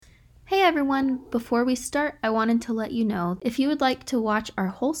Hey everyone! Before we start, I wanted to let you know if you would like to watch our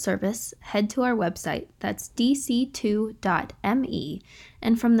whole service, head to our website, that's dc2.me,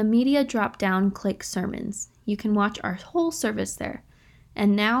 and from the media drop-down, click sermons. You can watch our whole service there.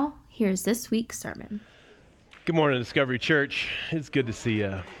 And now, here's this week's sermon. Good morning, Discovery Church. It's good to see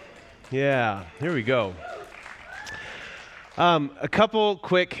you. Yeah, here we go. A couple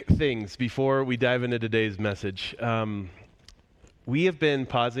quick things before we dive into today's message. We have been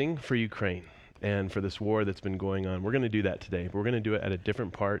pausing for Ukraine and for this war that's been going on. We're going to do that today, but we're going to do it at a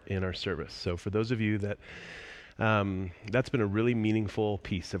different part in our service. So for those of you that that's been a really meaningful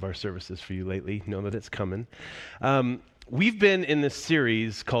piece of our services for you lately, know that it's coming. We've been in this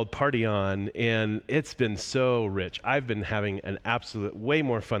series called Party On, and it's been so rich. I've been having an absolute way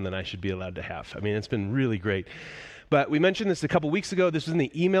more fun than I should be allowed to have. I mean, it's been really great. But we mentioned this a couple weeks ago. This was in the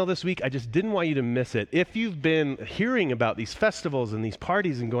email this week. I just didn't want you to miss it. If you've been hearing about these festivals and these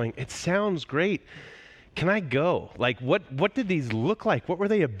parties and going, it sounds great, can I go? Like, what did these look like? What were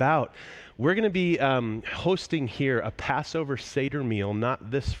they about? We're going to be hosting here a Passover Seder meal,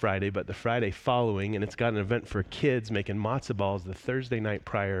 not this Friday, but the Friday following, and it's got an event for kids making matzo balls the Thursday night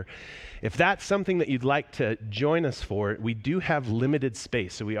prior. If that's something that you'd like to join us for, we do have limited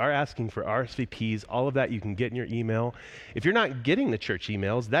space, so we are asking for RSVPs. All of that you can get in your email. If you're not getting the church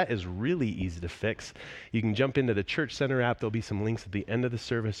emails, that is really easy to fix. You can jump into the Church Center app. There'll be some links at the end of the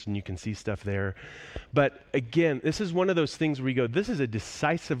service, and you can see stuff there. But again, this is one of those things where you go, this is a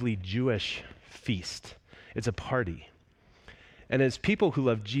decisively Jewish feast. It's a party. And as people who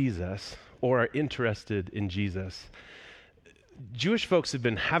love Jesus or are interested in Jesus, Jewish folks have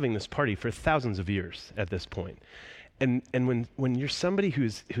been having this party for thousands of years at this point. And when you're somebody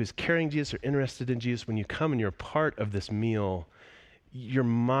who's carrying Jesus or interested in Jesus, when you come and you're a part of this meal, your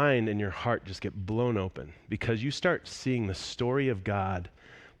mind and your heart just get blown open because you start seeing the story of God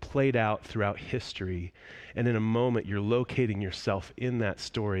played out throughout history. And in a moment, you're locating yourself in that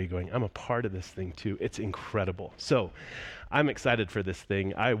story going, I'm a part of this thing too. It's incredible. So I'm excited for this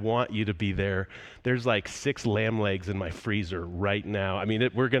thing. I want you to be there. There's like 6 lamb legs in my freezer right now. I mean,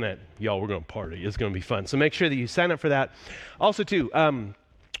 we're going to party. It's going to be fun. So make sure that you sign up for that. Also too,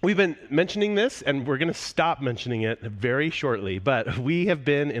 we've been mentioning this, and we're going to stop mentioning it very shortly, but we have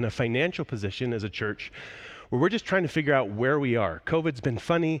been in a financial position as a church where we're just trying to figure out where we are. COVID's been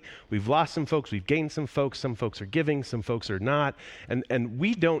funny. We've lost some folks. We've gained some folks. Some folks are giving. Some folks are not. And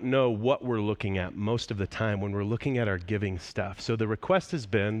we don't know what we're looking at most of the time when we're looking at our giving stuff. So the request has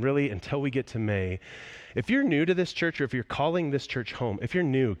been, really, until we get to May, if you're new to this church or if you're calling this church home, if you're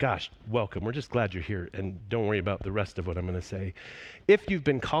new, gosh, welcome. We're just glad you're here. And don't worry about the rest of what I'm going to say. If you've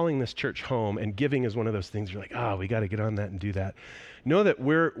been calling this church home and giving is one of those things you're like, we got to get on that and do that. Know that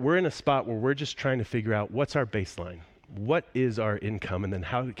we're in a spot where we're just trying to figure out what's our baseline. What is our income? And then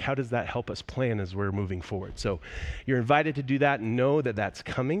how does that help us plan as we're moving forward? So you're invited to do that and know that that's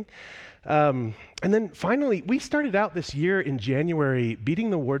coming. And then finally, we started out this year in January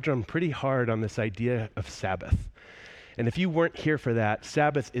beating the war drum pretty hard on this idea of Sabbath. And if you weren't here for that,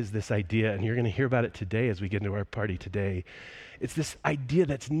 Sabbath is this idea, and you're going to hear about it today as we get into our party today. It's this idea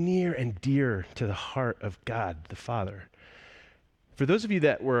that's near and dear to the heart of God, the Father. For those of you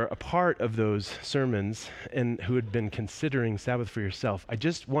that were a part of those sermons and who had been considering Sabbath for yourself, I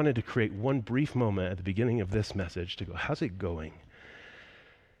just wanted to create one brief moment at the beginning of this message to go, how's it going?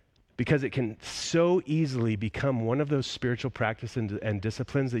 Because it can so easily become one of those spiritual practices and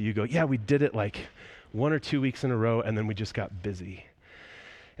disciplines that you go, yeah, we did it like 1 or 2 weeks in a row, and then we just got busy.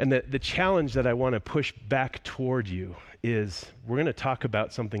 And the challenge that I want to push back toward you is we're going to talk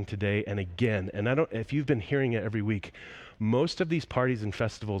about something today and again, and if you've been hearing it every week, most of these parties and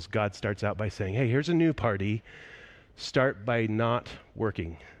festivals, God starts out by saying, hey, here's a new party. Start by not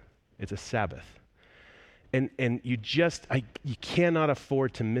working. It's a Sabbath. And you cannot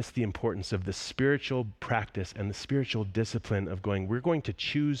afford to miss the importance of the spiritual practice and the spiritual discipline of going, we're going to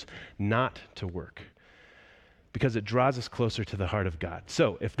choose not to work because it draws us closer to the heart of God.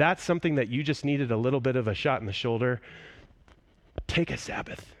 So if that's something that you just needed a little bit of a shot in the shoulder, take a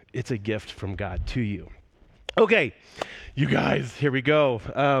Sabbath. It's a gift from God to you. Okay, you guys, here we go.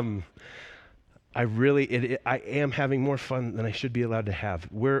 I am having more fun than I should be allowed to have.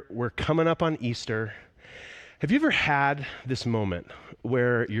 We're coming up on Easter. Have you ever had this moment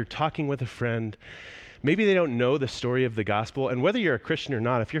where you're talking with a friend, maybe they don't know the story of the gospel, and whether you're a Christian or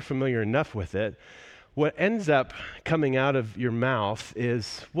not, if you're familiar enough with it, what ends up coming out of your mouth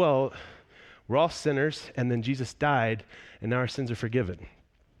is, well, we're all sinners, and then Jesus died, and now our sins are forgiven.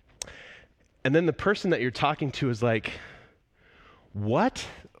 And then the person that you're talking to is like, what?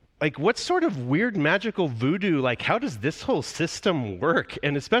 like what sort of weird magical voodoo, like how does this whole system work?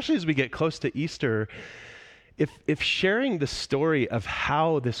 And especially as we get close to Easter, if sharing the story of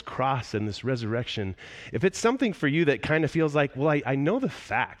how this cross and this resurrection, if it's something for you that kind of feels like, well, I know the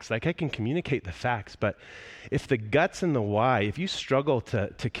facts, like I can communicate the facts, but if the guts and the why, if you struggle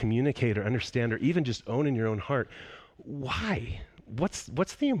to communicate or understand or even just own in your own heart, why?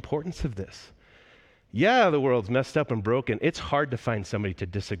 What's the importance of this? Yeah, the world's messed up and broken. It's hard to find somebody to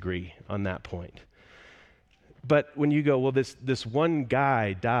disagree on that point. But when you go, well, this one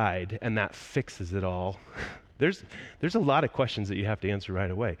guy died and that fixes it all, there's a lot of questions that you have to answer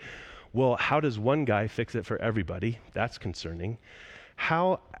right away. Well, how does one guy fix it for everybody? That's concerning.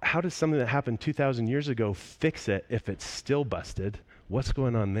 How does something that happened 2,000 years ago fix it if it's still busted? What's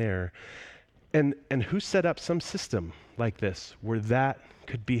going on there? And who set up some system like this where that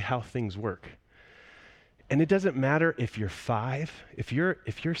could be how things work? And it doesn't matter if you're 5. If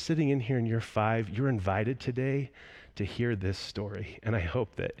you're sitting in here and you're 5, you're invited today to hear this story. And I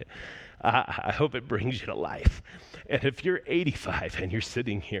hope it brings you to life. And if you're 85 and you're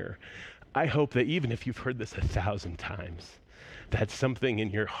sitting here, I hope that even if you've heard this 1,000 times, that something in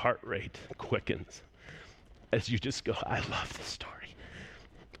your heart rate quickens as you just go, I love this story.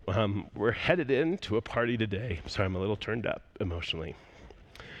 We're headed into a party today. Sorry, I'm a little turned up emotionally.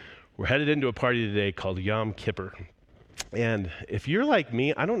 We're headed into a party today called Yom Kippur. And if you're like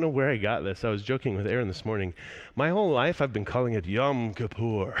me, I don't know where I got this. I was joking with Aaron this morning. My whole life I've been calling it Yom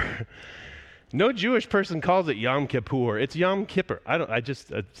Kippur. No Jewish person calls it Yom Kippur. It's Yom Kippur.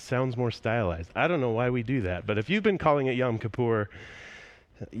 It sounds more stylized. I don't know why we do that. But if you've been calling it Yom Kippur,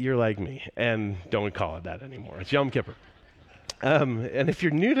 you're like me. And don't call it that anymore. It's Yom Kippur. And if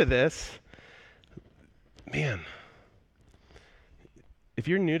you're new to this, man, if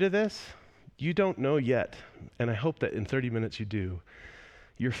you're new to this, you don't know yet, and I hope that in 30 minutes you do,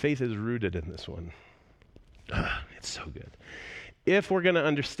 your faith is rooted in this one. It's so good. If we're going to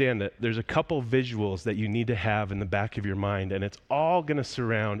understand it, there's a couple visuals that you need to have in the back of your mind, and it's all going to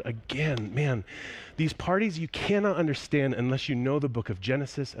surround, again, man, these parties you cannot understand unless you know the book of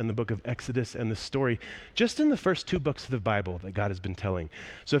Genesis and the book of Exodus and the story just in the first 2 books of the Bible that God has been telling.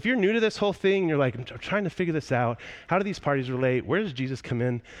 So if you're new to this whole thing, you're like, I'm trying to figure this out. How do these parties relate? Where does Jesus come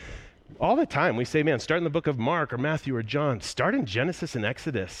in? All the time we say, man, start in the book of Mark or Matthew or John. Start in Genesis and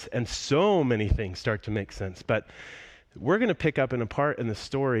Exodus, and so many things start to make sense. But we're going to pick up in a part in the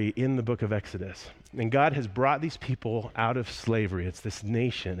story in the book of Exodus. And God has brought these people out of slavery. It's this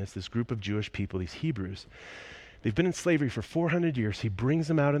nation, it's this group of Jewish people, these Hebrews. They've been in slavery for 400 years. He brings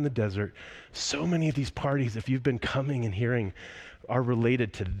them out in the desert. So many of these parties, if you've been coming and hearing, are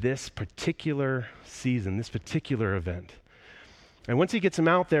related to this particular season, this particular event. And once he gets them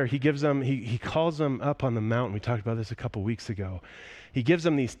out there, he calls them up on the mountain. We talked about this a couple weeks ago. He gives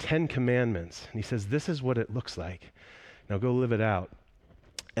them these 10 commandments. And he says, this is what it looks like. Now go live it out.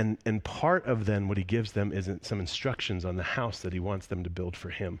 And part of then what he gives them is some instructions on the house that he wants them to build for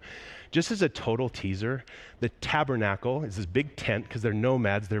him. Just as a total teaser, the tabernacle is this big tent because they're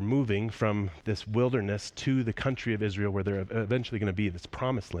nomads. They're moving from this wilderness to the country of Israel where they're eventually going to be, this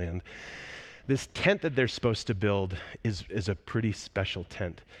promised land. This tent that they're supposed to build is a pretty special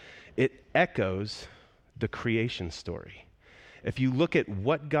tent. It echoes the creation story. If you look at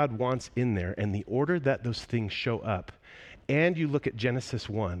what God wants in there and the order that those things show up, and you look at Genesis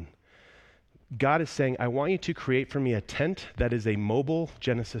 1, God is saying, I want you to create for me a tent that is a mobile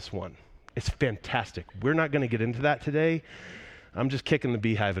Genesis 1. It's fantastic. We're not going to get into that today. I'm just kicking the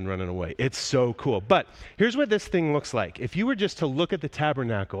beehive and running away. It's so cool. But here's what this thing looks like. If you were just to look at the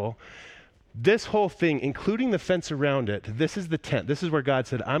tabernacle, this whole thing, including the fence around it, this is the tent. This is where God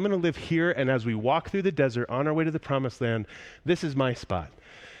said, I'm going to live here, and as we walk through the desert on our way to the promised land, this is my spot.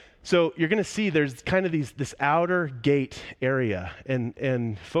 So you're going to see there's kind of this outer gate area,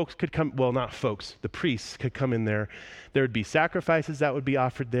 and folks could come, well, not folks, the priests could come in there. There would be sacrifices that would be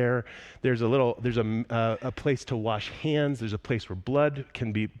offered there. There's a place to wash hands. There's a place where blood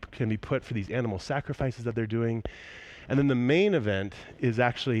can be put for these animal sacrifices that they're doing. And then the main event is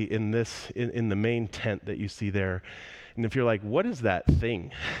actually in the main tent that you see there. And if you're like, what is that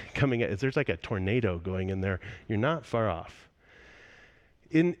thing coming at? There's like a tornado going in there. You're not far off.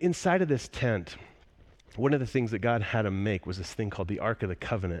 Inside of this tent, one of the things that God had to make was this thing called the Ark of the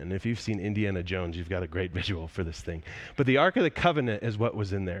Covenant. And if you've seen Indiana Jones, you've got a great visual for this thing. But the Ark of the Covenant is what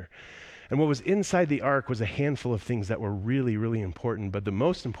was in there. And what was inside the Ark was a handful of things that were really, really important. But the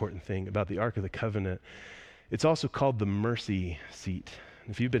most important thing about the Ark of the Covenant, it's also called the mercy seat.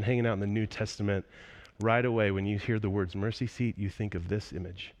 If you've been hanging out in the New Testament, right away when you hear the words mercy seat, you think of this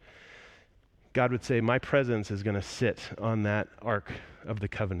image. God would say, my presence is going to sit on that Ark of the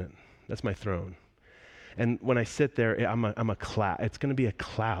Covenant. That's my throne. And when I sit there, I'm a cloud. It's going to be a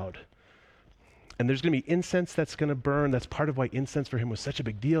cloud. And there's going to be incense that's going to burn. That's part of why incense for him was such a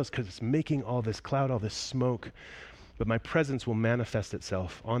big deal, is because it's making all this cloud, all this smoke. But my presence will manifest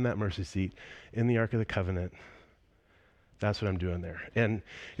itself on that mercy seat in the Ark of the Covenant. That's what I'm doing there. And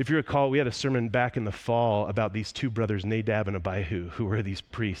if you recall, we had a sermon back in the fall about these two brothers, Nadab and Abihu, who were these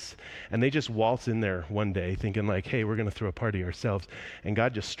priests. And they just waltz in there one day thinking like, hey, we're going to throw a party ourselves. And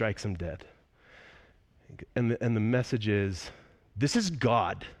God just strikes them dead. And the message is, this is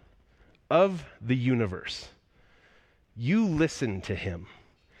God of the universe. You listen to him.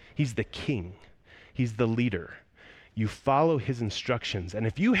 He's the king. He's the leader. You follow his instructions. And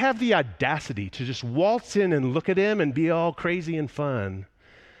if you have the audacity to just waltz in and look at him and be all crazy and fun,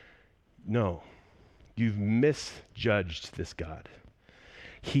 no, you've misjudged this God.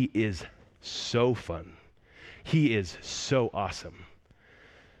 He is so fun. He is so awesome.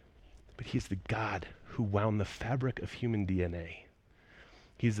 But he's the God who wound the fabric of human DNA.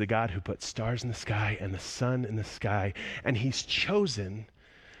 He's the God who put stars in the sky and the sun in the sky, and he's chosen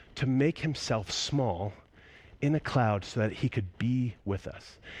to make himself small in a cloud so that he could be with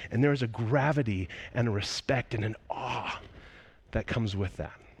us. And there is a gravity and a respect and an awe that comes with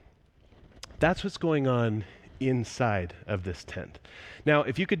that. That's what's going on inside of this tent. Now,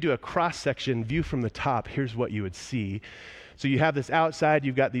 if you could do a cross-section view from the top, here's what you would see. So you have this outside,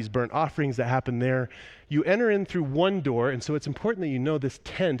 you've got these burnt offerings that happen there. You enter in through one door, and so it's important that you know this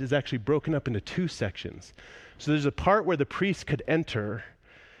tent is actually broken up into two sections. So there's a part where the priest could enter,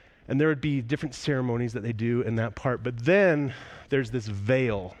 and there would be different ceremonies that they do in that part. But then there's this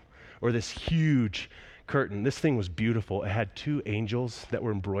veil, or this huge curtain. This thing was beautiful. It had two angels that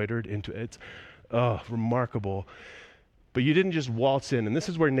were embroidered into it. Oh, remarkable. But you didn't just waltz in, and this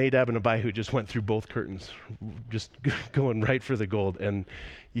is where Nadab and Abihu just went through both curtains, just going right for the gold, and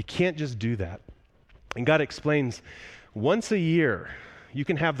you can't just do that. And God explains, once a year, you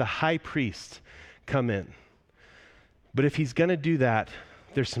can have the high priest come in. But if he's going to do that,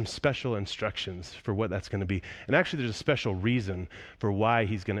 there's some special instructions for what that's going to be. And actually, there's a special reason for why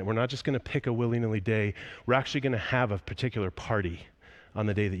he's going to, we're not just going to pick a willy-nilly day, we're actually going to have a particular party on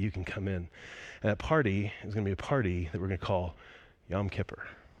the day that you can come in. And that party is going to be a party that we're going to call Yom Kippur.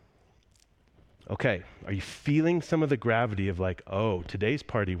 Okay, are you feeling some of the gravity of like, oh, today's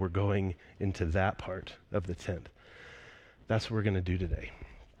party, we're going into that part of the tent. That's what we're going to do today.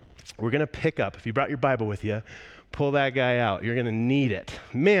 We're going to pick up, if you brought your Bible with you, pull that guy out. You're going to need it.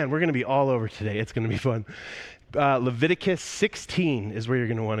 Man, we're going to be all over today. It's going to be fun. Leviticus 16 is where you're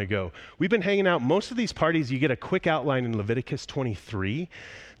going to want to go. We've been hanging out. Most of these parties, you get a quick outline in Leviticus 23.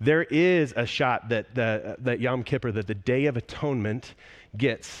 There is a shot that Yom Kippur, that the Day of Atonement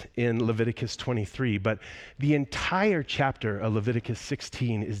gets in Leviticus 23, but the entire chapter of Leviticus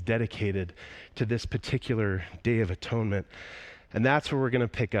 16 is dedicated to this particular Day of Atonement, and that's where we're going to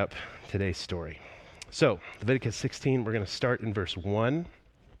pick up today's story. So, Leviticus 16, we're going to start in verse 1.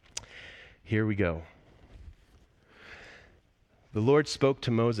 Here we go. The Lord spoke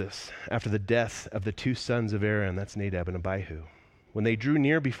to Moses after the death of the two sons of Aaron, that's Nadab and Abihu, when they drew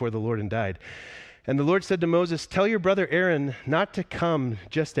near before the Lord and died. And the Lord said to Moses, tell your brother Aaron not to come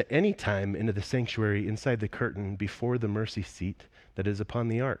just at any time into the sanctuary inside the curtain before the mercy seat that is upon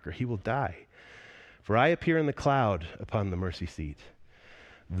the ark, or he will die. For I appear in the cloud upon the mercy seat.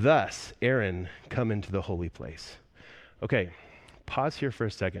 Thus Aaron come into the holy place. Okay, pause here for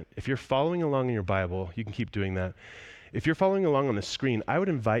a second. If you're following along in your Bible, you can keep doing that. If you're following along on the screen, I would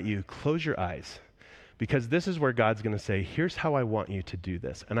invite you, close your eyes, because this is where God's going to say, here's how I want you to do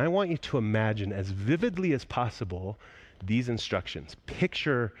this. And I want you to imagine as vividly as possible these instructions.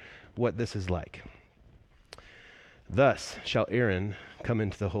 Picture what this is like. Thus shall Aaron come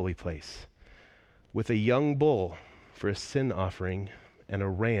into the holy place with a young bull for a sin offering and a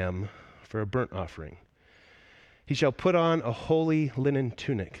ram for a burnt offering. He shall put on a holy linen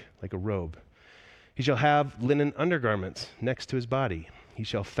tunic, like a robe. He shall have linen undergarments next to his body. He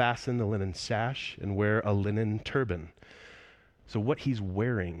shall fasten the linen sash and wear a linen turban. So what he's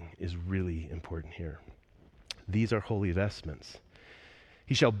wearing is really important here. These are holy vestments.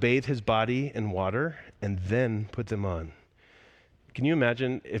 He shall bathe his body in water and then put them on. Can you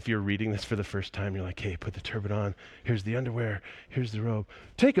imagine if you're reading this for the first time, you're like, hey, put the turban on, here's the underwear, here's the robe,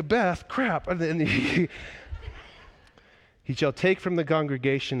 take a bath, crap. And then he shall take from the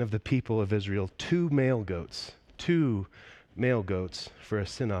congregation of the people of Israel two male goats for a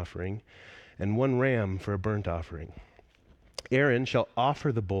sin offering, and one ram for a burnt offering. Aaron shall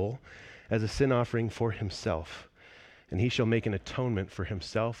offer the bull as a sin offering for himself, and he shall make an atonement for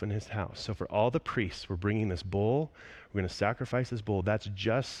himself and his house. So for all the priests, we're bringing this bull. We're going to sacrifice this bull. That's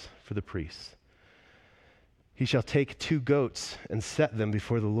just for the priests. He shall take 2 goats and set them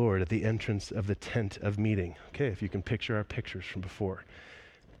before the Lord at the entrance of the tent of meeting. Okay, if you can picture our pictures from before.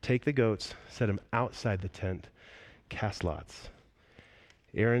 Take the goats, set them outside the tent, cast lots.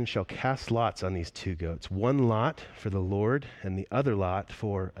 Aaron shall cast lots on these 2 goats, 1 lot for the Lord and the other lot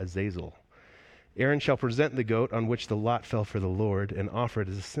for Azazel. Aaron shall present the goat on which the lot fell for the Lord and offer it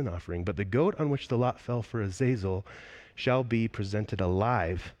as a sin offering. But the goat on which the lot fell for Azazel shall be presented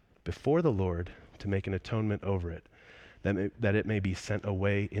alive before the Lord to make an atonement over it, that it may be sent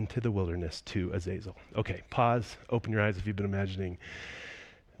away into the wilderness to Azazel. Okay, pause, open your eyes if you've been imagining.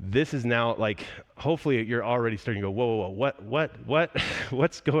 This is now like, hopefully you're already starting to go, whoa,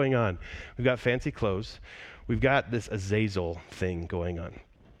 what's going on? We've got fancy clothes. We've got this Azazel thing going on.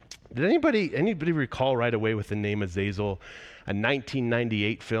 Did anybody recall right away with the name Azazel, a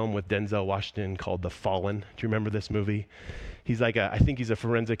 1998 film with Denzel Washington called The Fallen? Do you remember this movie? He's like I think he's a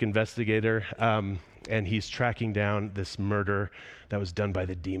forensic investigator, and he's tracking down this murder that was done by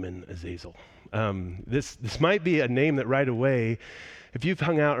the demon Azazel. This might be a name that right away, if you've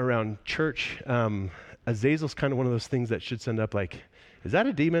hung out around church, Azazel's kind of one of those things that should send up like, is that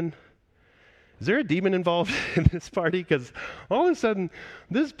a demon? Is there a demon involved in this party? Because all of a sudden,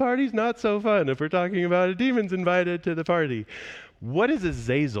 this party's not so fun if we're talking about a demon's invited to the party. What is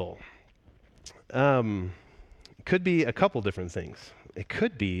Azazel? Could be a couple different things. It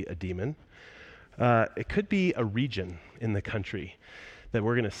could be a demon. It could be a region in the country that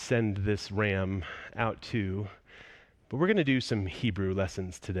we're going to send this ram out to. But we're going to do some Hebrew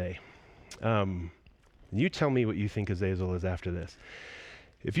lessons today. You tell me what you think Azazel is after this.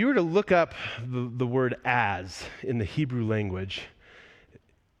 If you were to look up the word as in the Hebrew language,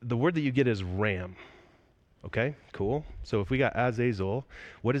 the word that you get is ram. Okay, cool. So if we got Azazel,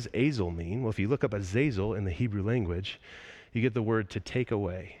 what does Azel mean? Well, if you look up Azazel in the Hebrew language, you get the word to take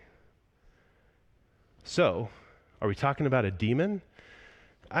away. So, are we talking about a demon?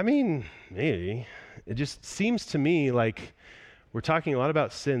 I mean, maybe. It just seems to me like we're talking a lot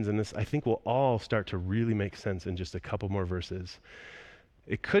about sins, and this I think will all start to really make sense in just a couple more verses.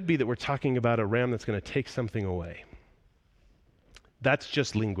 It could be that we're talking about a ram that's going to take something away. That's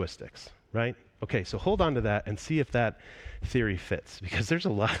just linguistics, right? Okay, so hold on to that and see if that theory fits, because there's a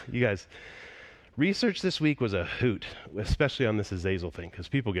lot. You guys, research this week was a hoot, especially on this Azazel thing, because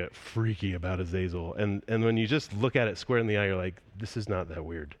people get freaky about Azazel. And when you just look at it square in the eye, you're like, this is not that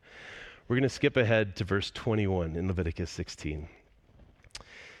weird. We're going to skip ahead to verse 21 in Leviticus 16.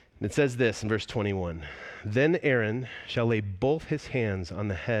 And it says this in verse 21, "Then Aaron shall lay both his hands on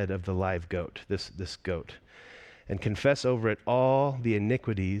the head of the live goat," this goat, "and confess over it all the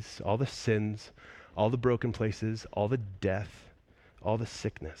iniquities, all the sins, all the broken places, all the death, all the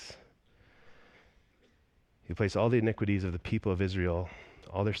sickness. He placed all the iniquities of the people of Israel,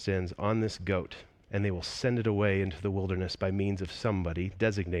 all their sins, on this goat, and they will send it away into the wilderness by means of somebody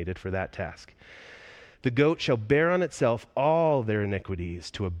designated for that task. The goat shall bear on itself all their iniquities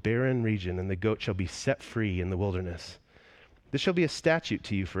to a barren region, and the goat shall be set free in the wilderness. This shall be a statute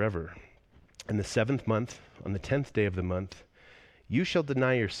to you forever. In the 7th month, on the 10th day of the month, you shall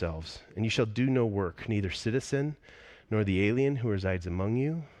deny yourselves, and you shall do no work, neither citizen nor the alien who resides among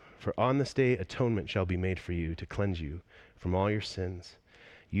you. For on this day atonement shall be made for you to cleanse you from all your sins.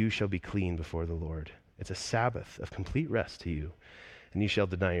 You shall be clean before the Lord. It's a Sabbath of complete rest to you, and you shall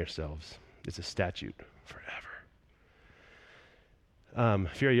deny yourselves. It's a statute forever."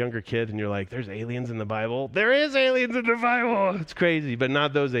 If you're a younger kid and you're like, there's aliens in the Bible, there is aliens in the Bible. It's crazy, but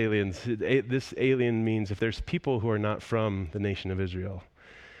not those aliens. This alien means if there's people who are not from the nation of Israel,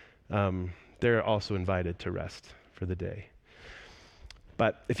 they're also invited to rest for the day.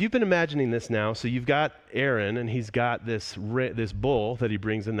 But if you've been imagining this now, so you've got Aaron, and he's got this bull that he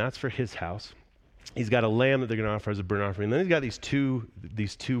brings in. That's for his house. He's got a lamb that they're going to offer as a burnt offering. And then he's got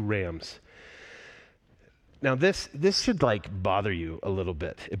these two rams. Now this should like bother you a little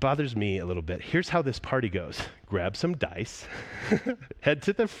bit. It bothers me a little bit. Here's how this party goes. Grab some dice, head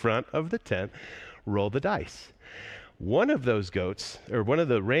to the front of the tent, roll the dice. One of those goats, or one of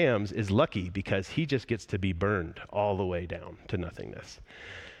the rams, is lucky because he just gets to be burned all the way down to nothingness.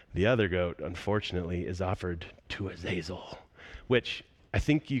 The other goat, unfortunately, is offered to Azazel, which I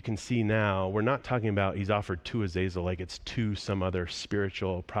think you can see now, we're not talking about he's offered to Azazel like it's to some other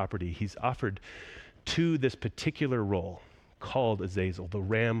spiritual property. He's offered to this particular role called Azazel, the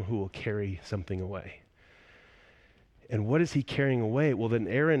ram who will carry something away. And what is he carrying away? Well, then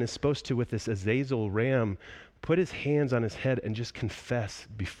Aaron is supposed to, with this Azazel ram, put his hands on his head and just confess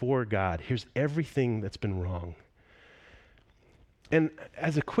before God, here's everything that's been wrong. And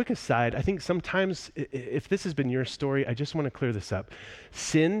as a quick aside, I think sometimes if this has been your story, I just want to clear this up.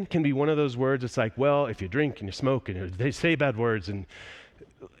 Sin can be one of those words. It's like, well, if you drink and you smoke and they say bad words, and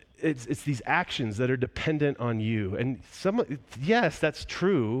it's these actions that are dependent on you. And yes, that's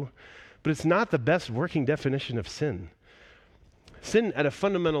true, but it's not the best working definition of sin. Sin at a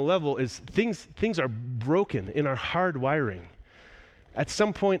fundamental level is things are broken in our hard wiring. At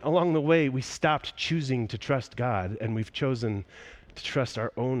some point along the way, we stopped choosing to trust God, and we've chosen to trust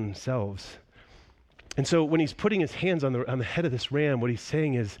our own selves. And so when he's putting his hands on the head of this ram, what he's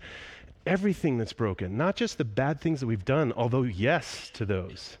saying is everything that's broken, not just the bad things that we've done, although yes to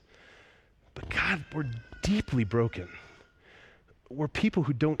those, but God, we're deeply broken. We're people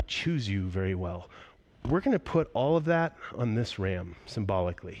who don't choose you very well. We're going to put all of that on this ram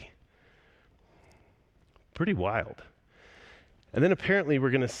symbolically. Pretty wild. And then apparently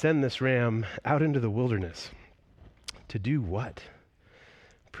we're going to send this ram out into the wilderness to do what?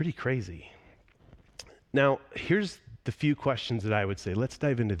 Pretty crazy. Now, here's the few questions that I would say. Let's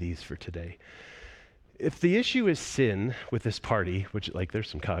dive into these for today. If the issue is sin with this party, which there's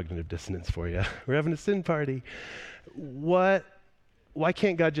some cognitive dissonance for you. We're having a sin party. Why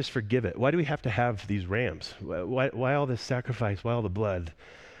can't God just forgive it? Why do we have to have these rams? Why all this sacrifice? Why all the blood?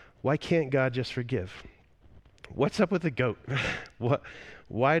 Why can't God just forgive? What's up with the goat?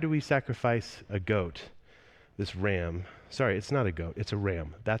 Why do we sacrifice a goat? This ram. Sorry, it's not a goat. It's a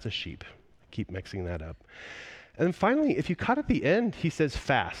ram. That's a sheep. I keep mixing that up. And then finally, if you caught at the end, he says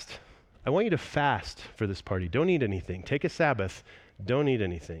fast. I want you to fast for this party. Don't eat anything. Take a Sabbath. Don't eat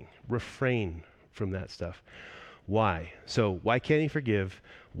anything. Refrain from that stuff. Why? So why can't he forgive?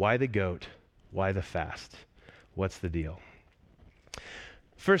 Why the goat? Why the fast? What's the deal?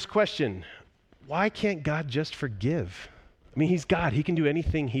 First question, why can't God just forgive? I mean, he's God. He can do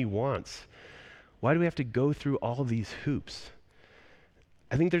anything he wants. Why do we have to go through all these hoops?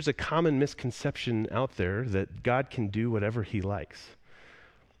 I think there's a common misconception out there that God can do whatever he likes.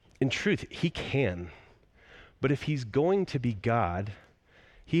 In truth, he can. But if he's going to be God,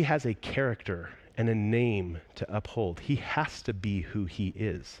 he has a character and a name to uphold. He has to be who he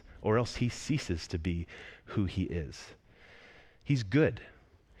is, or else he ceases to be who he is. He's good.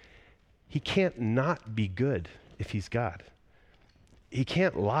 He can't not be good if he's God. He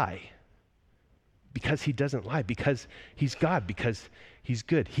can't lie because he doesn't lie, because he's God, because he's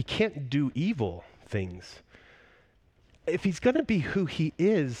good. He can't do evil things. If he's going to be who he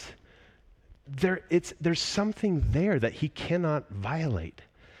is, there's something there that he cannot violate.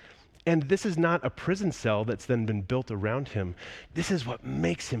 And this is not a prison cell that's then been built around him. This is what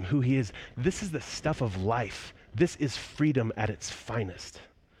makes him who he is. This is the stuff of life. This is freedom at its finest.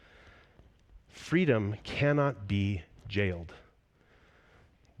 Freedom cannot be jailed.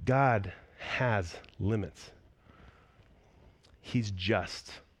 God has limits. He's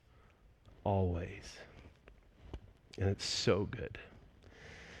just always. And it's so good.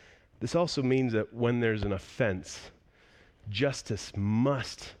 This also means that when there's an offense, justice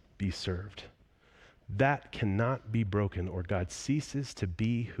must be served. That cannot be broken, or God ceases to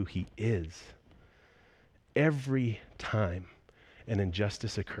be who he is. Every time an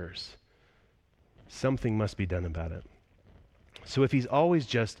injustice occurs, something must be done about it. So if he's always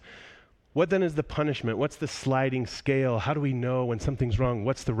just, what then is the punishment? What's the sliding scale? How do we know when something's wrong?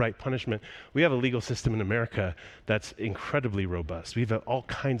 What's the right punishment? We have a legal system in America that's incredibly robust. We have all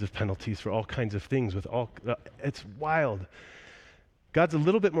kinds of penalties for all kinds of things it's wild. God's a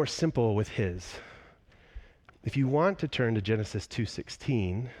little bit more simple with his. If you want to turn to Genesis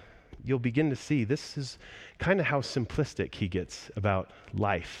 2:16, you'll begin to see this is kind of how simplistic he gets about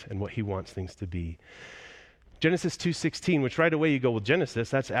life and what he wants things to be. Genesis 2:16, which right away you go, well, Genesis,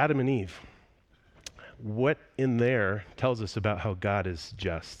 that's Adam and Eve. What in there tells us about how God is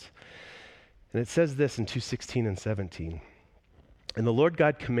just? And it says this in 2:16 and 17. And the Lord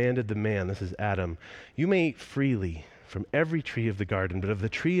God commanded the man, this is Adam, you may eat freely from every tree of the garden, but of the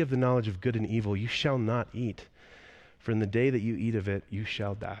tree of the knowledge of good and evil you shall not eat, for in the day that you eat of it, you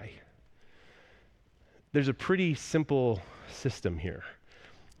shall die. There's a pretty simple system here.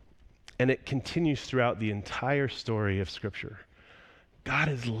 And it continues throughout the entire story of Scripture. God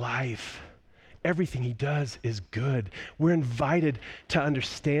is life. Everything he does is good. We're invited to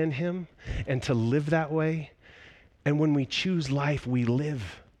understand him and to live that way. And when we choose life, we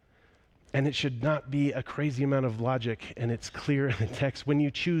live. And it should not be a crazy amount of logic, and it's clear in the text. When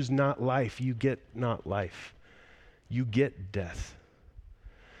you choose not life, you get not life. You get death.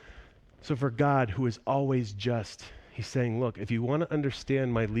 So for God, who is always just, he's saying, look, if you want to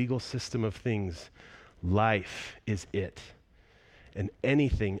understand my legal system of things, life is it. And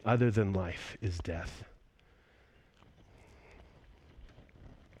anything other than life is death.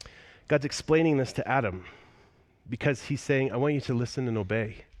 God's explaining this to Adam because he's saying, I want you to listen and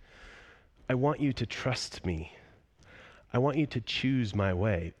obey. I want you to trust me. I want you to choose my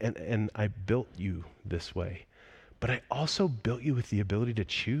way. And I built you this way. But I also built you with the ability to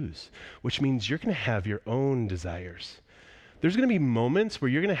choose, which means you're going to have your own desires. There's going to be moments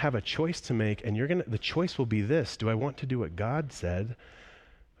where you're going to have a choice to make, and the choice will be this: do I want to do what God said,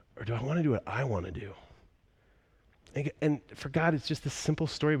 or do I want to do what I want to do? And for God, it's just this simple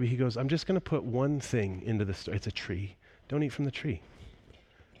story where he goes, I'm just going to put one thing into the story. It's a tree. Don't eat from the tree.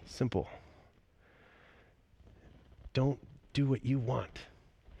 Simple. Don't do what you want.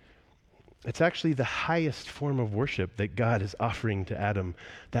 It's actually the highest form of worship that God is offering to Adam,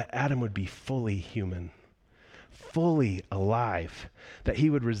 that Adam would be fully human, fully alive, that he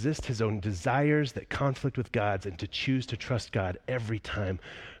would resist his own desires that conflict with God's and to choose to trust God every time.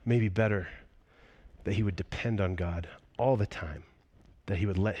 Maybe better, that he would depend on God all the time, that he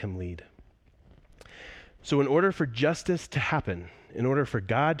would let him lead. So in order for justice to happen, in order for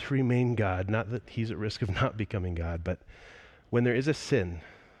God to remain God, not that he's at risk of not becoming God, but when there is a sin,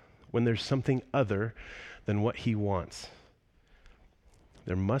 when there's something other than what he wants,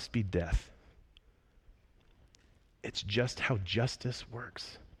 there must be death. It's just how justice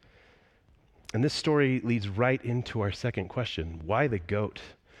works. And this story leads right into our second question. Why the goat?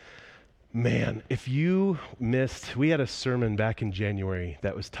 Man, if you missed, we had a sermon back in January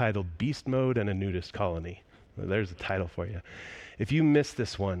that was titled Beast Mode and a Nudist Colony. Well, there's a title for you. If you missed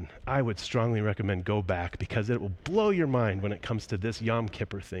this one, I would strongly recommend go back because it will blow your mind when it comes to this Yom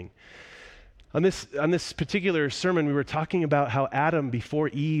Kippur thing. On this particular sermon, we were talking about how Adam, before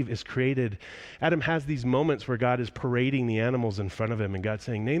Eve is created, Adam has these moments where God is parading the animals in front of him, and God's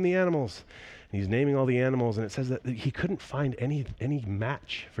saying, name the animals. And he's naming all the animals, and it says that he couldn't find any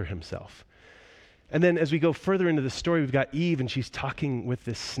match for himself. And then as we go further into the story, we've got Eve, and she's talking with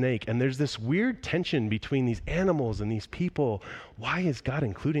this snake, and there's this weird tension between these animals and these people. Why is God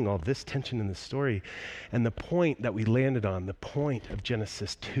including all this tension in the story? And the point that we landed on, the point of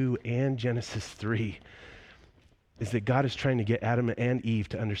Genesis 2 and Genesis 3, is that God is trying to get Adam and Eve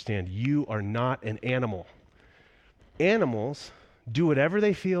to understand, you are not an animal. Animals do whatever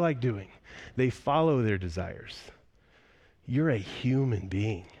they feel like doing. They follow their desires. You're a human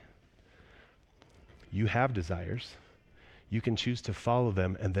being. You have desires. You can choose to follow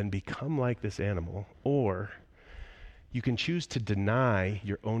them and then become like this animal, or you can choose to deny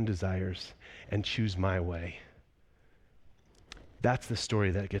your own desires and choose my way. That's the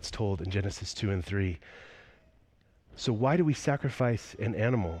story that gets told in Genesis 2 and 3. So why do we sacrifice an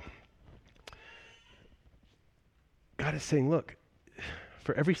animal? God is saying, look,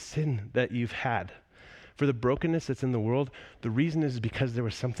 for every sin that you've had, for the brokenness that's in the world, the reason is because there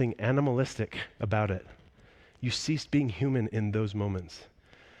was something animalistic about it. You ceased being human in those moments.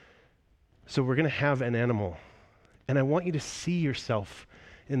 So we're going to have an animal. And I want you to see yourself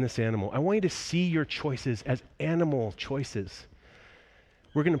in this animal. I want you to see your choices as animal choices.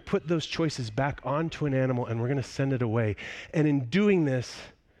 We're going to put those choices back onto an animal and we're going to send it away. And in doing this,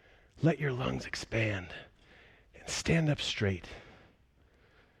 let your lungs expand and stand up straight.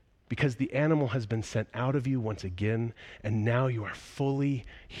 Because the animal has been sent out of you once again, and now you are fully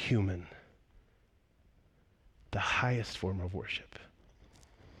human. The highest form of worship.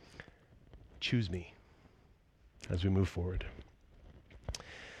 Choose me as we move forward.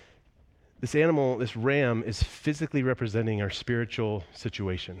 This animal, this ram, is physically representing our spiritual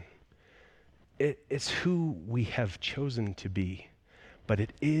situation. It's who we have chosen to be, but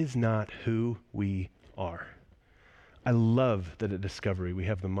it is not who we are. I love that at Discovery we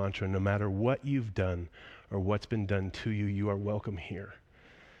have the mantra, no matter what you've done or what's been done to you, you are welcome here.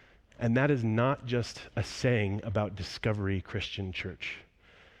 And that is not just a saying about Discovery Christian Church.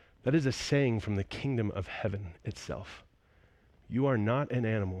 That is a saying from the kingdom of heaven itself. You are not an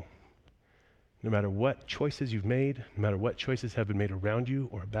animal. No matter what choices you've made, no matter what choices have been made around you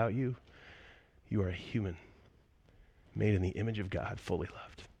or about you, you are a human, made in the image of God, fully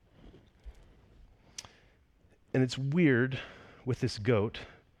loved. And it's weird with this goat.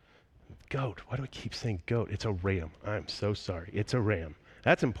 Goat, why do I keep saying goat? It's a ram. I'm so sorry. It's a ram.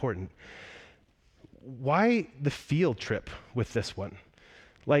 That's important. Why the field trip with this one?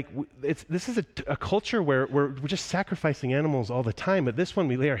 Like, this is a culture where we're just sacrificing animals all the time, but this one,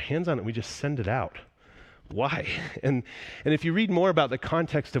 we lay our hands on it, we just send it out. Why? And if you read more about the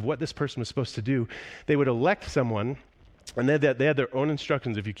context of what this person was supposed to do, they would elect someone. And they had their own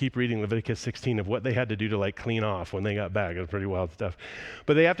instructions, if you keep reading Leviticus 16, of what they had to do to like clean off when they got back. It was pretty wild stuff.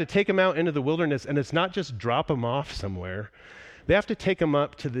 But they have to take them out into the wilderness, and it's not just drop them off somewhere. They have to take them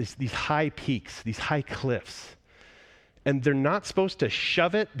up to these high peaks, these high cliffs. And they're not supposed to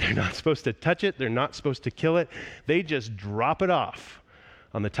shove it. They're not supposed to touch it. They're not supposed to kill it. They just drop it off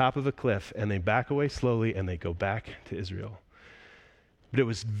on the top of a cliff, and they back away slowly, and they go back to Israel. But it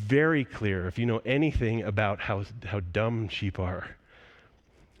was very clear, if you know anything about how dumb sheep are,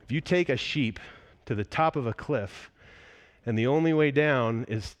 if you take a sheep to the top of a cliff, and the only way down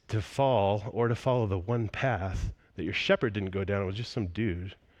is to fall or to follow the one path that your shepherd didn't go down, it was just some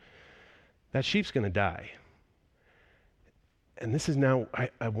dude, that sheep's going to die. And this is now,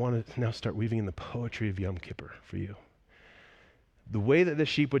 I want to now start weaving in the poetry of Yom Kippur for you. The way that the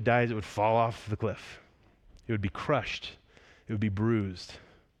sheep would die is it would fall off the cliff. It would be crushed. It would be bruised.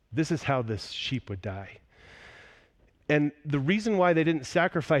 This is how this sheep would die. And the reason why they didn't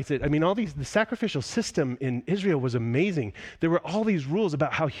sacrifice it, I mean, the sacrificial system in Israel was amazing. There were all these rules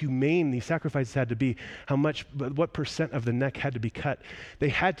about how humane these sacrifices had to be, what percent of the neck had to be cut. They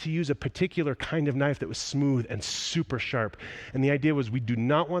had to use a particular kind of knife that was smooth and super sharp. And the idea was, we do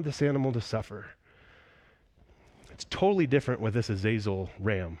not want this animal to suffer. It's totally different with this Azazel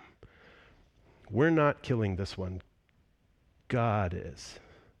ram. We're not killing this one. God is.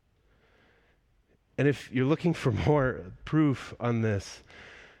 And if you're looking for more proof on this,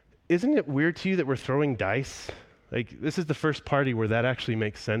 isn't it weird to you that we're throwing dice? Like, this is the first party where that actually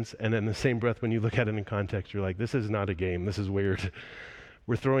makes sense. And in the same breath, when you look at it in context, you're like, this is not a game. This is weird.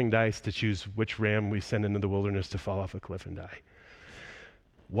 We're throwing dice to choose which ram we send into the wilderness to fall off a cliff and die.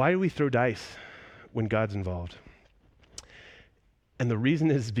 Why do we throw dice when God's involved? And the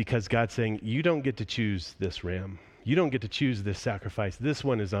reason is because God's saying, you don't get to choose this ram. You don't get to choose this sacrifice. This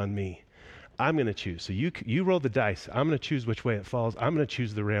one is on me. I'm going to choose. So you roll the dice. I'm going to choose which way it falls. I'm going to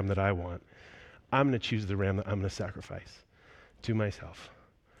choose the ram that I want. I'm going to choose the ram that I'm going to sacrifice to myself.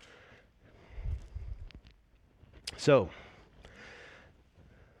 So,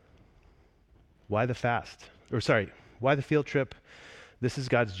 why the fast? Why the field trip? This is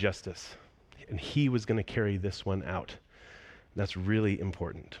God's justice. And he was going to carry this one out. That's really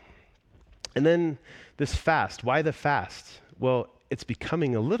important. And then this fast. Why the fast? Well, it's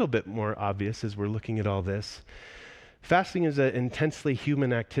becoming a little bit more obvious as we're looking at all this. Fasting is an intensely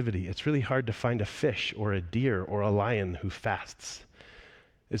human activity. It's really hard to find a fish or a deer or a lion who fasts.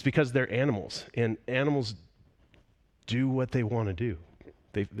 It's because they're animals, and animals do what they want to do.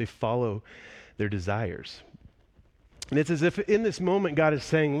 They follow their desires. And it's as if in this moment God is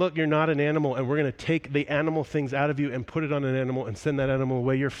saying, look, you're not an animal, and we're going to take the animal things out of you and put it on an animal and send that animal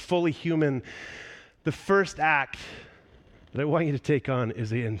away. You're fully human. The first act that I want you to take on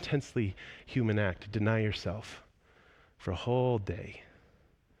is an intensely human act. Deny yourself for a whole day.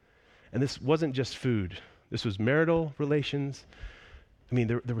 And this wasn't just food. This was marital relations. I mean,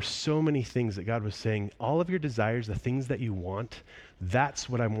 there were so many things that God was saying, all of your desires, the things that you want, that's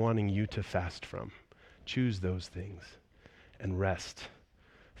what I'm wanting you to fast from. Choose those things and rest.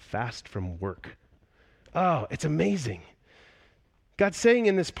 Fast from work. Oh, it's amazing. God's saying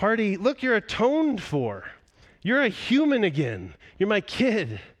in this party, look, you're atoned for. You're a human again. You're my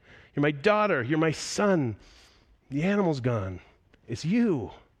kid. You're my daughter. You're my son. The animal's gone. It's you.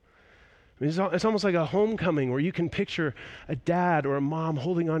 I mean, it's almost like a homecoming where you can picture a dad or a mom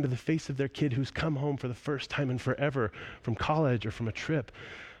holding on to the face of their kid who's come home for the first time in forever from college or from a trip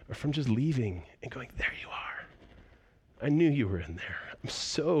or from just leaving and going, there you are. I knew you were in there. I'm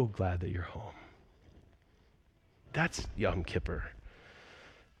so glad that you're home. That's Yom Kippur.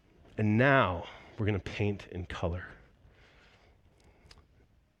 And now we're going to paint in color.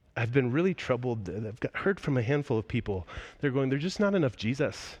 I've been really troubled. I've heard from a handful of people. They're going, there's just not enough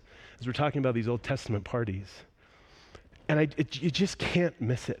Jesus as we're talking about these Old Testament parties. And you just can't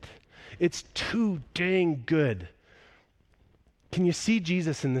miss it. It's too dang good. Can you see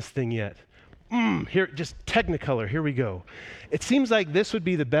Jesus in this thing yet? Here, just Technicolor, here we go. It seems like this would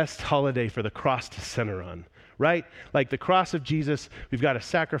be the best holiday for the cross to center on, right? Like the cross of Jesus, we've got a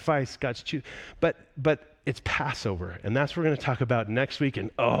sacrifice, God's choose. But it's Passover, and that's what we're going to talk about next week.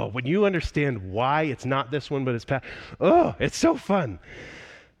 And when you understand why it's not this one, but it's it's so fun.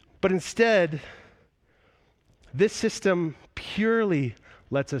 But instead, this system purely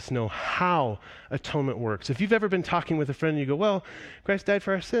lets us know how atonement works. If you've ever been talking with a friend and you go, well, Christ died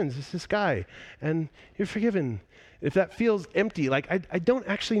for our sins, it's this guy, and you're forgiven. If that feels empty, like I don't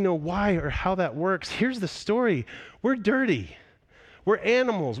actually know why or how that works, here's the story. We're dirty. We're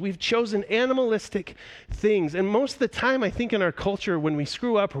animals. We've chosen animalistic things. And most of the time, I think in our culture, when we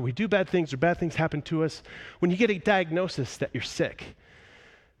screw up or we do bad things or bad things happen to us, when you get a diagnosis that you're sick,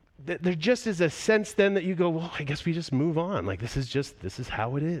 there just is a sense then that you go, well, I guess we just move on. Like this is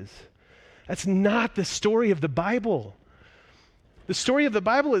how it is. That's not the story of the Bible. The story of the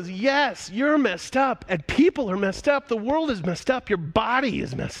Bible is, yes, you're messed up, and people are messed up. The world is messed up. Your body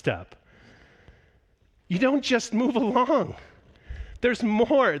is messed up. You don't just move along. There's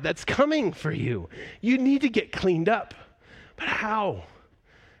more that's coming for you. You need to get cleaned up. But how?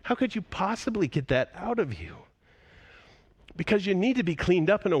 How could you possibly get that out of you? Because you need to be cleaned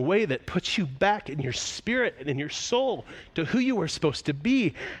up in a way that puts you back in your spirit and in your soul to who you were supposed to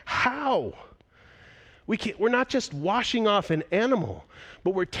be. How? We're not just washing off an animal,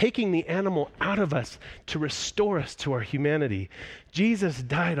 but we're taking the animal out of us to restore us to our humanity. Jesus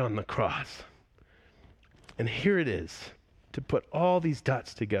died on the cross. And here it is, to put all these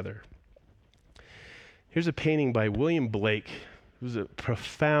dots together. Here's a painting by William Blake, who's a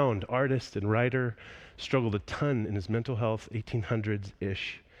profound artist and writer, struggled a ton in his mental health,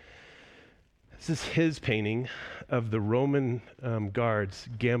 1800s-ish. This is his painting of the Roman guards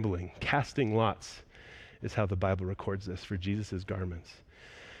gambling, casting lots, is how the Bible records this for Jesus' garments.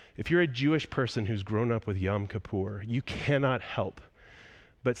 If you're a Jewish person who's grown up with Yom Kippur, you cannot help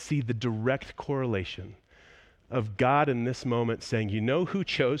but see the direct correlation of God in this moment saying, you know who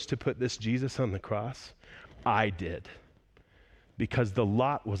chose to put this Jesus on the cross? I did. Because the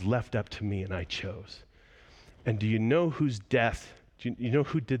lot was left up to me and I chose. And do you know whose death, you know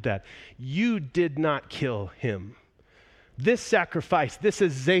who did that? You did not kill him. This sacrifice, this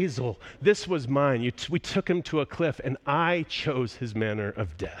Azazel, this was mine. We took him to a cliff and I chose his manner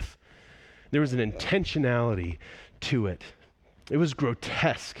of death. There was an intentionality to it. It was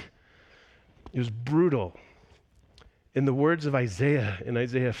grotesque. It was brutal. In the words of Isaiah, in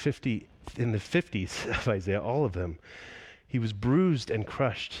Isaiah 50, in the 50s of Isaiah, all of them, he was bruised and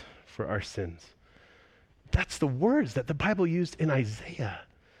crushed for our sins. That's the words that the Bible used in Isaiah.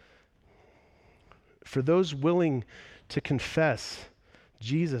 For those willing to confess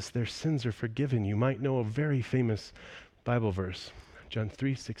Jesus, their sins are forgiven. You might know a very famous Bible verse, John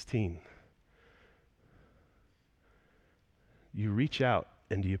 3:16. You reach out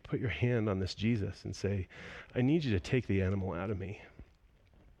and you put your hand on this Jesus and say, I need you to take the animal out of me.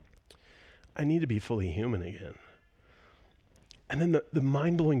 I need to be fully human again. And then the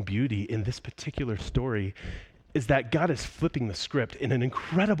mind-blowing beauty in this particular story is that God is flipping the script in an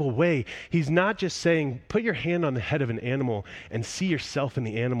incredible way. He's not just saying, put your hand on the head of an animal and see yourself in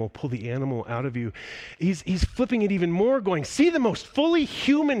the animal, pull the animal out of you. He's flipping it even more, going, see the most fully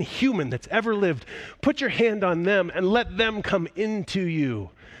human that's ever lived. Put your hand on them and let them come into you.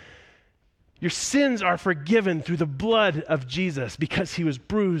 Your sins are forgiven through the blood of Jesus because he was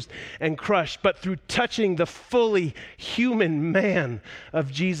bruised and crushed. But through touching the fully human man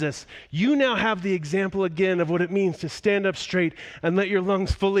of Jesus, you now have the example again of what it means to stand up straight and let your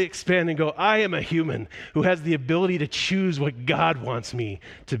lungs fully expand and go, I am a human who has the ability to choose what God wants me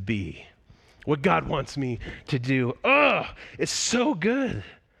to be, what God wants me to do. Oh, it's so good.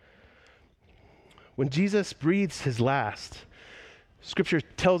 When Jesus breathes his last, Scripture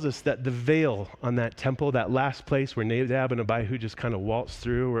tells us that the veil on that temple, that last place where Nadab and Abihu just kind of waltzed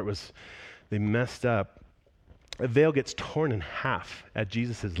through, where they messed up, a veil gets torn in half at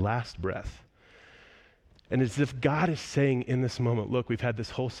Jesus' last breath. And it's as if God is saying in this moment, look, we've had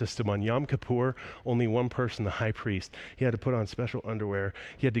this whole system on Yom Kippur, only one person, the high priest. He had to put on special underwear.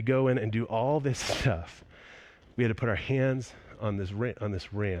 He had to go in and do all this stuff. We had to put our hands on this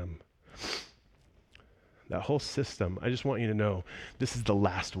ram. That whole system, I just want you to know, this is the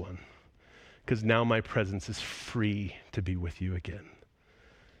last one. Because now my presence is free to be with you again.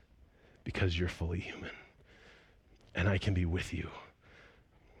 Because you're fully human. And I can be with you.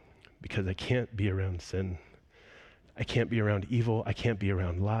 Because I can't be around sin. I can't be around evil. I can't be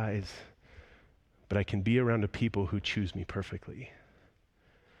around lies. But I can be around a people who choose me perfectly.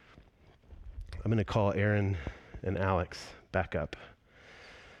 I'm going to call Aaron and Alex back up.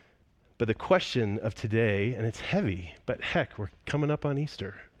 But the question of today, and it's heavy, but heck, we're coming up on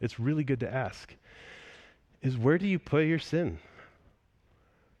Easter. It's really good to ask, is where do you put your sin?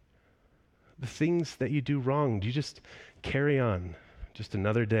 The things that you do wrong, do you just carry on? Just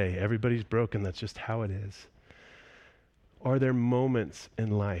another day. Everybody's broken. That's just how it is. Are there moments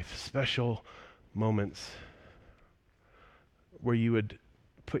in life, special moments, where you would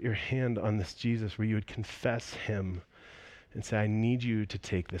put your hand on this Jesus, where you would confess him and say, I need you to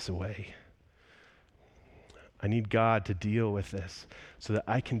take this away. I need God to deal with this so that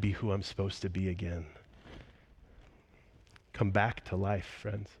I can be who I'm supposed to be again. Come back to life,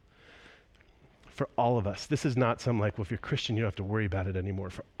 friends. For all of us. This is not some like, well, if you're Christian, you don't have to worry about it anymore.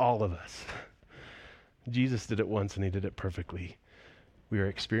 For all of us. Jesus did it once and he did it perfectly. We are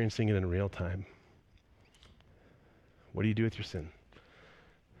experiencing it in real time. What do you do with your sin?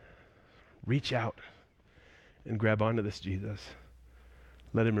 Reach out and grab onto this Jesus.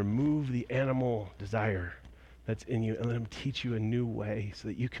 Let him remove the animal desire that's in you and let him teach you a new way so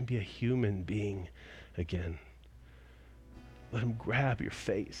that you can be a human being again. Let him grab your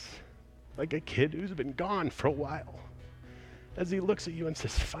face like a kid who's been gone for a while as he looks at you and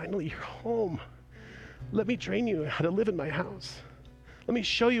says, finally, you're home. Let me train you how to live in my house. Let me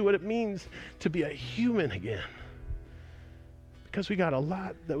show you what it means to be a human again. Because we got a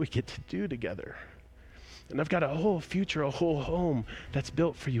lot that we get to do together. And I've got a whole future, a whole home that's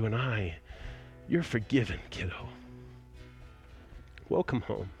built for you and I. You're forgiven, kiddo. Welcome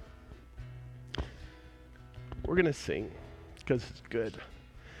home. We're going to sing because it's good.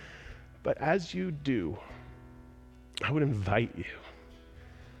 But as you do, I would invite you.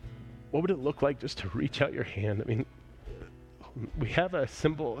 What would it look like just to reach out your hand? I mean, we have a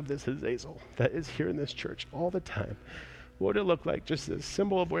symbol of this Azazel that is here in this church all the time. What would it look like, just a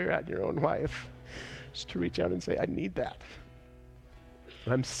symbol of where you're at in your own life, just to reach out and say, I need that.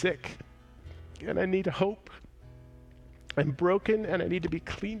 I'm sick, and I need hope. I'm broken, and I need to be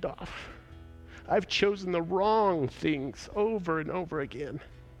cleaned off. I've chosen the wrong things over and over again,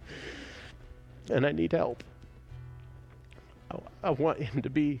 and I need help. I want him to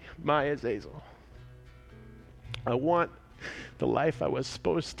be my Azazel. I want the life I was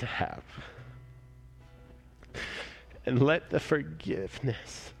supposed to have. And let the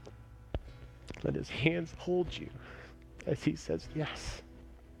forgiveness, let his hands hold you as he says, yes,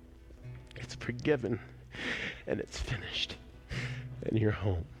 it's forgiven and it's finished and you're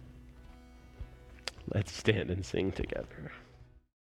home. Let's stand and sing together.